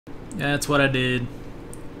That's what I did.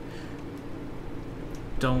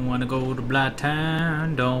 Don't wanna go to Blight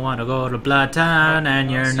Town, don't wanna go to Blight Town, and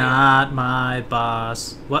you're not my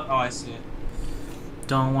boss. What? Oh, I see it.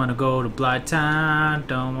 Don't wanna go to Blight Town,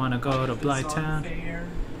 don't wanna go to Blight Town.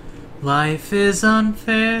 Life is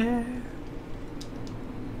unfair.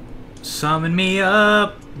 Summon me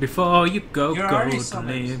up before you go. Don't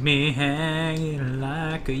leave me hanging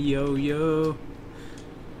like a yo-yo.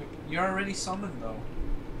 You're already summoned, though.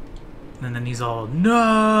 And then he's all,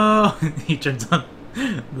 no! He turns on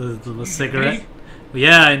the cigarette.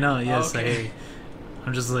 Yeah, I know. Yes, okay. I hear you.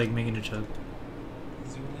 I'm just like making a joke.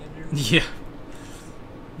 Zoolander? Yeah.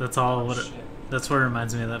 That's all. Oh, that's what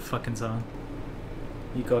reminds me of that fucking song.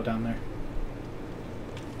 You go down there.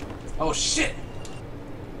 Oh shit!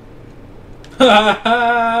 There's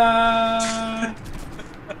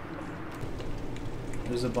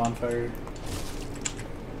a bonfire.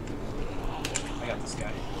 I got this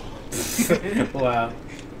guy. Wow.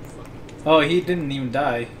 Oh, he didn't even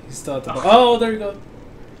die. He's still at the oh, there you go.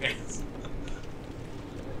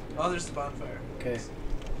 Oh, there's the bonfire. Okay.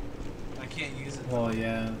 I can't use it. Well,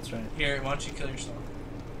 yeah, that's right. Here, why don't you kill yourself?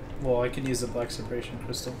 Well, I could use the black separation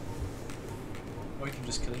crystal. Or you can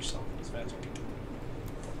just kill yourself. It's faster.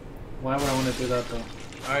 Why would I want to do that though?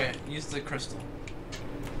 Alright, use the crystal.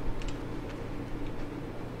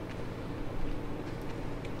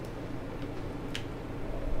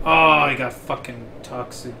 Oh, I got fucking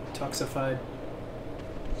toxified.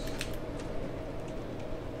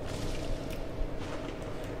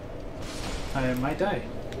 I might die.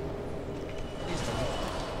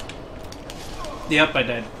 Yep, I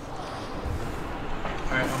died.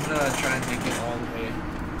 Alright, I'm gonna try and make it all the way.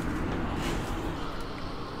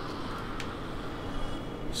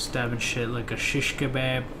 Stabbing shit like a shish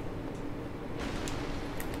kebab.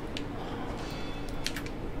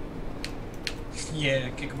 Yeah,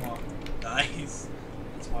 kick him off. Nice.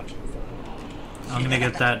 Let's watch him. I'm gonna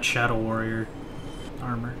get that Shadow Warrior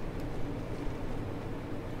armor.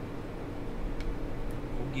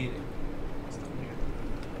 We'll get it. It's down here.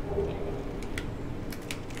 There you go.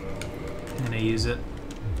 I'm gonna use it.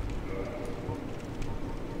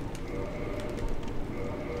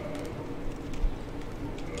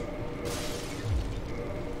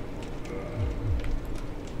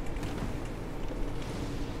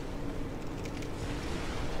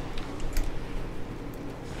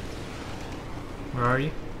 Where are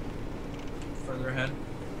you? Further ahead.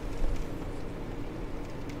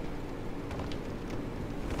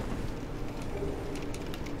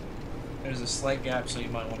 There's a slight gap, so you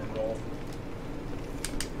might want to roll.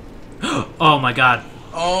 Oh my god.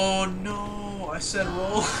 Oh no! I said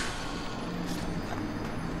roll.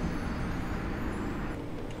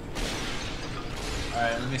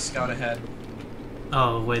 Alright, let me scout ahead.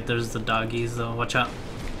 Oh wait, there's the doggies though. Watch out.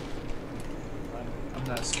 I'm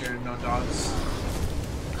not scared of no dogs.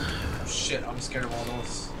 Oh shit, I'm scared of all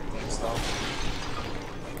those things though.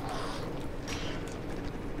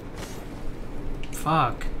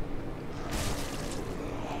 Fuck.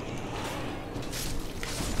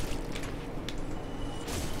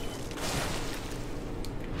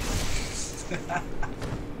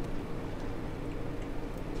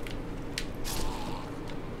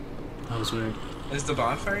 That was weird. Is the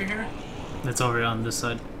bonfire here? It's over on this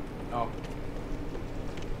side. Oh.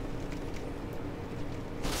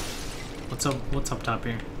 What's up top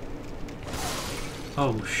here?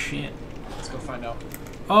 Oh shit. Let's go find out.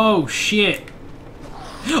 Oh shit.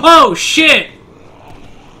 Oh shit!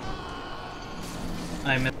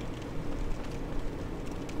 I missed.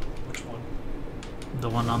 Which one? The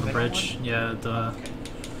one on the Middle bridge. one? Yeah, the Okay.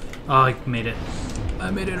 oh, I made it. I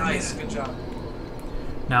made it. Nice, I made it. good job.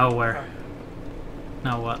 Now where?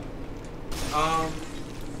 Now what?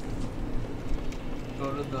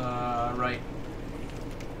 Go to the right.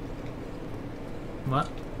 What?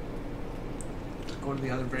 Go to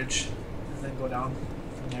the other bridge, and then go down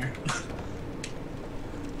from there.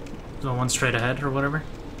 The one straight ahead or whatever?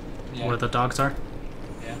 Yeah. Where the dogs are?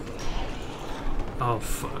 Yeah. Oh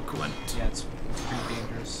fuck, went. Yeah, it's pretty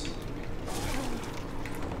dangerous.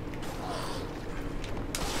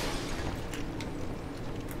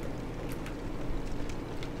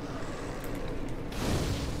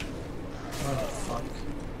 Where the fuck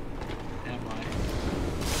am I?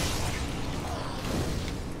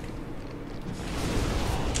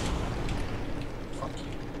 Fuck you.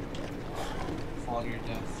 Fall to your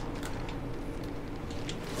death.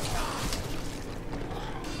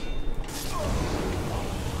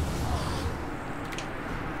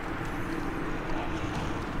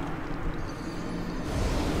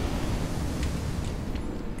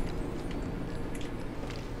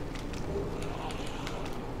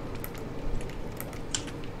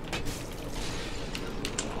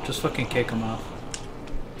 Just fucking kick him off.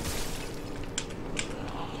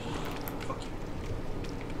 Fuck you.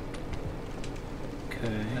 Okay.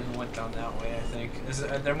 And then went down that way, I think.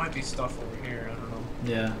 There might be stuff over here, I don't know.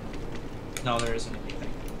 Yeah. No, there isn't anything.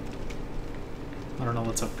 I don't know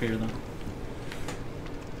what's up here though.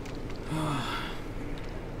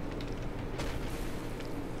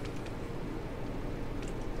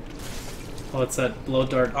 Oh, it's that blow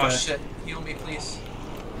dart guy. Oh shit, heal me please.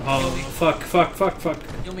 Oh, Heal me. fuck.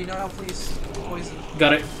 Heal me now please. Poison.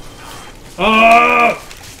 Got it. Oh!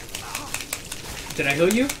 Did I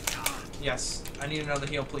heal you? Yes, I need another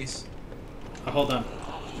heal please. Hold on.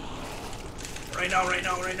 Right now.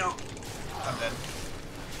 I'm dead.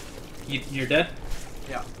 You're dead?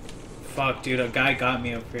 Yeah. Fuck, dude, a guy got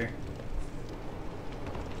me up here.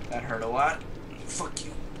 That hurt a lot. Fuck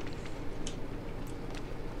you.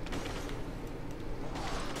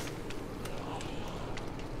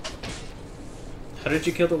 How did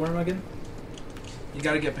you kill the worm again? You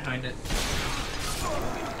gotta get behind it.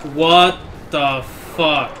 What the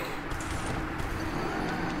fuck?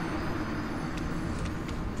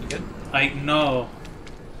 You good? I know.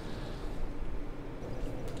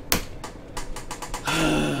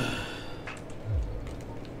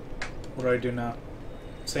 What do I do now?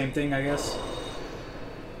 Same thing, I guess.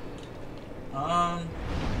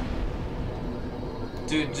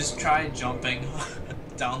 Dude, just try jumping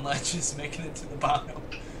down ledges, making it to the bottom.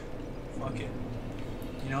 Fuck it.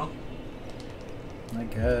 You know? I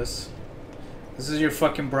guess. This is your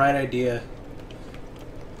fucking bright idea.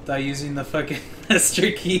 Without using the fucking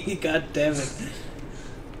master key, god damn it.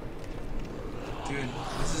 Dude,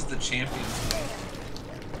 this is the champion's way.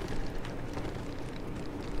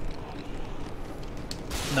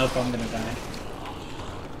 Nope, I'm gonna die.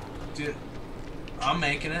 Dude, I'm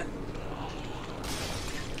making it.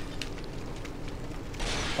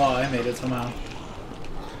 Oh, I made it somehow.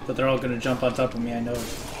 But they're all gonna jump on top of me, I know it.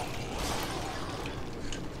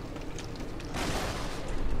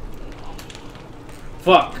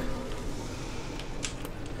 Fuck!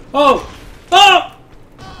 Oh! Oh!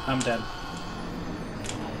 I'm dead.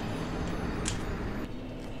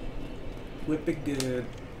 Whip it good.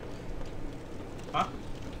 Huh?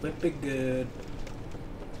 Whip it good.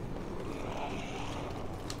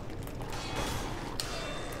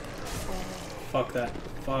 Fuck that.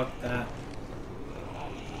 Fuck that.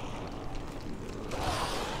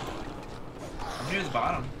 I'm near the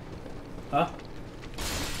bottom. Huh?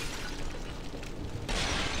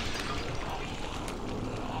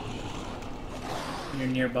 You're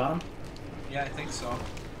near bottom? Yeah, I think so.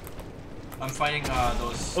 I'm fighting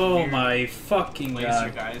those Oh weird my fucking laser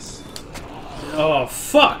god. guys. Oh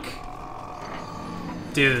fuck!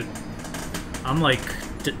 Dude. I'm like...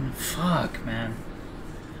 fuck, man.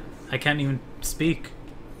 I can't even speak.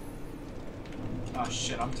 Oh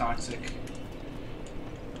shit, I'm toxic.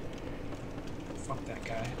 Fuck that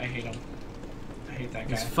guy. I hate him. I hate that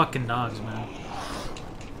guy. These fucking dogs, man.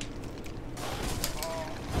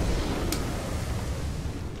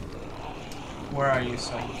 Where are you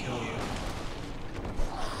so I can kill you?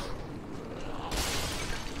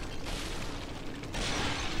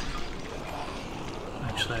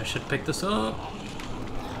 Actually, I should pick this up.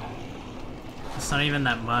 It's not even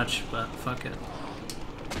that much, but fuck it.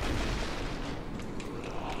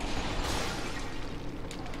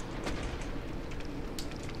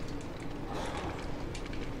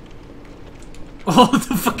 Oh,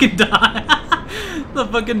 the fucking dog! The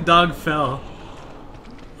fucking dog fell.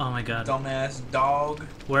 Oh my god. Dumbass dog.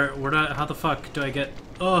 Where do I, how the fuck do I get...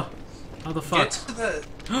 Oh, how the fuck? Get to the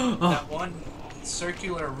that one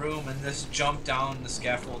circular room and just jump down the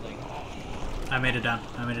scaffolding. I made it down.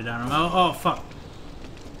 I made it down. Oh, fuck.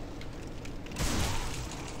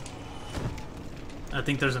 I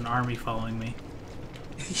think there's an army following me.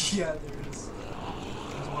 Yeah, there is.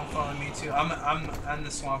 There's one following me too. I'm in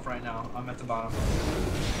the swamp right now. I'm at the bottom.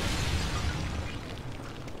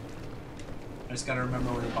 I just gotta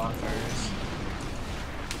remember where the bonfire is.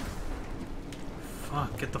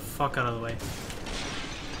 Fuck, get the fuck out of the way.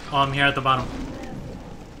 Oh, I'm here at the bottom.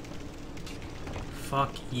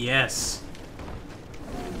 Fuck yes.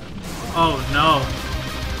 Oh no.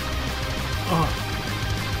 Oh.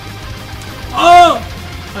 Oh!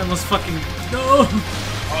 I almost fucking... No!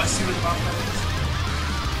 Oh, I see where the bonfire is.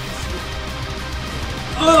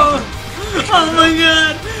 Oh! Oh my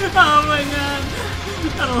god! Oh my god!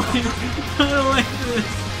 I don't like this.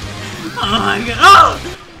 Oh my god!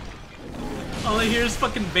 Oh! All I hear is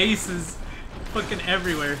fucking bases. Fucking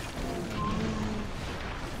everywhere.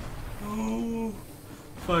 Oh.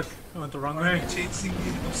 Fuck. I went the wrong Are way. you chasing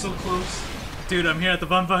me? I'm so close. Dude, I'm here at the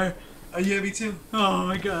bonfire. Yeah, me too. Oh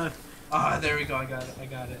my god. Ah, there we go. I got it. I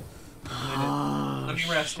got it. Oh, let me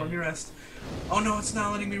rest. Let me rest. Oh no, it's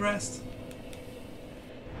not letting me rest.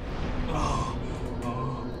 Oh,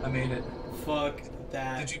 I made it. Fuck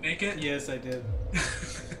that. Did you make it? Yes, I did.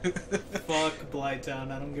 Fuck Blight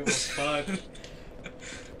Town. I don't give a fuck.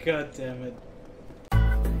 God damn it.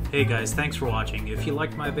 Hey guys, thanks for watching. If you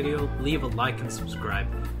liked my video, leave a like and subscribe.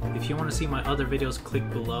 If you want to see my other videos, click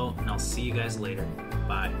below, and I'll see you guys later.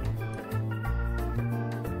 Bye.